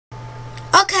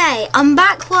Okay, I'm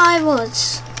back where I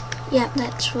was. Yep,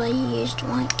 that's where you used the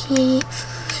white key.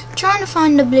 Trying to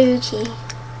find the blue key.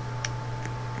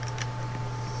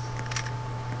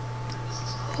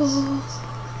 Oh.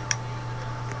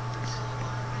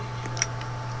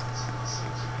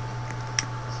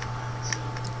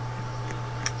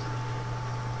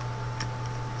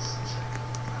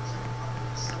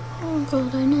 Oh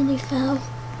god, I nearly fell.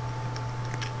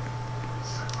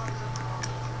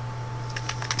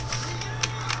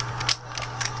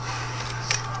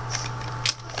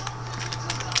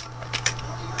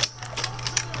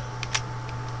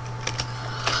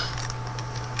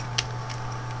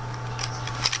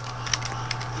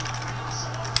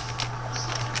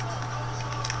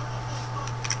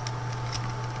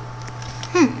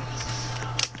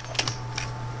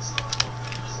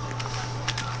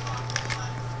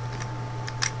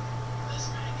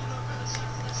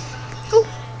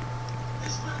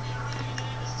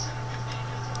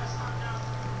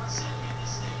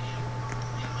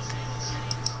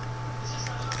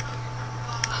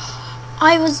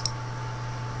 I was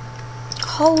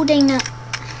holding it.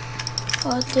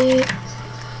 Oh, dude.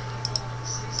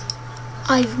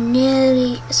 I've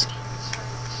nearly escaped.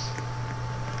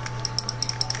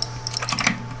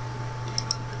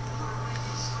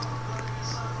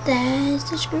 There's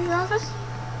the screwdriver.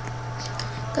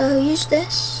 Go use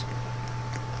this.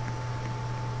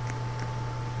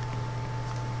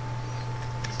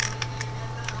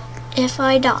 If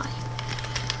I die,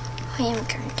 I am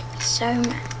going to be so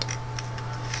mad.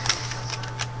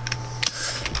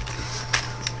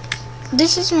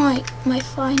 This is my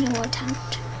final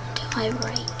attempt to high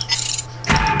rage.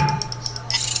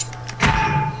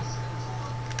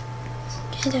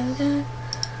 Okay, there we go.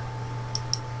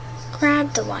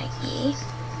 Grab the white key.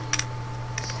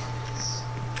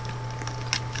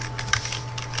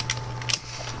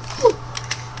 Ooh.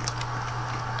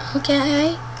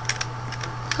 Okay.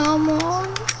 Come on.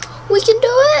 We can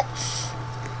do it.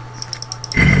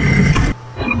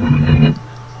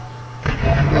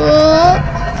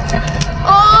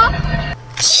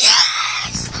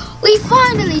 We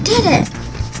finally did it!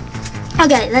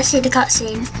 Okay, let's see the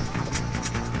cutscene.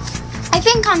 I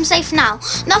think I'm safe now.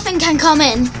 Nothing can come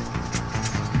in.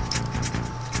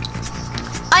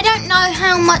 I don't know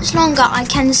how much longer I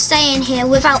can stay in here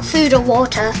without food or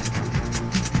water.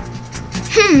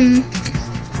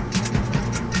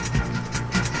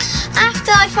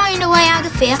 After I find a way out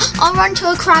of here, I'll run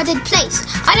to a crowded place.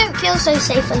 I don't feel so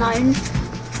safe alone.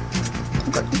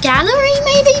 Gallery,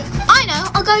 maybe? I know,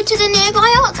 I'll go to the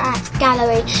nearby art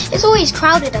gallery. It's always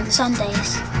crowded on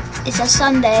Sundays. It's a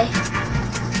Sunday.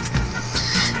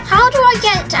 How do I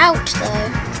get out,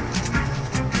 though?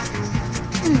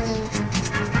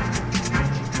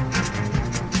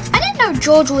 I didn't know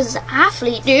George was an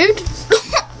athlete, dude.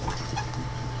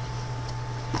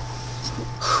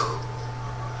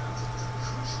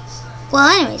 Well,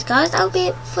 anyways, guys, that'll be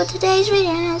it for today's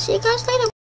video, and I'll see you guys later.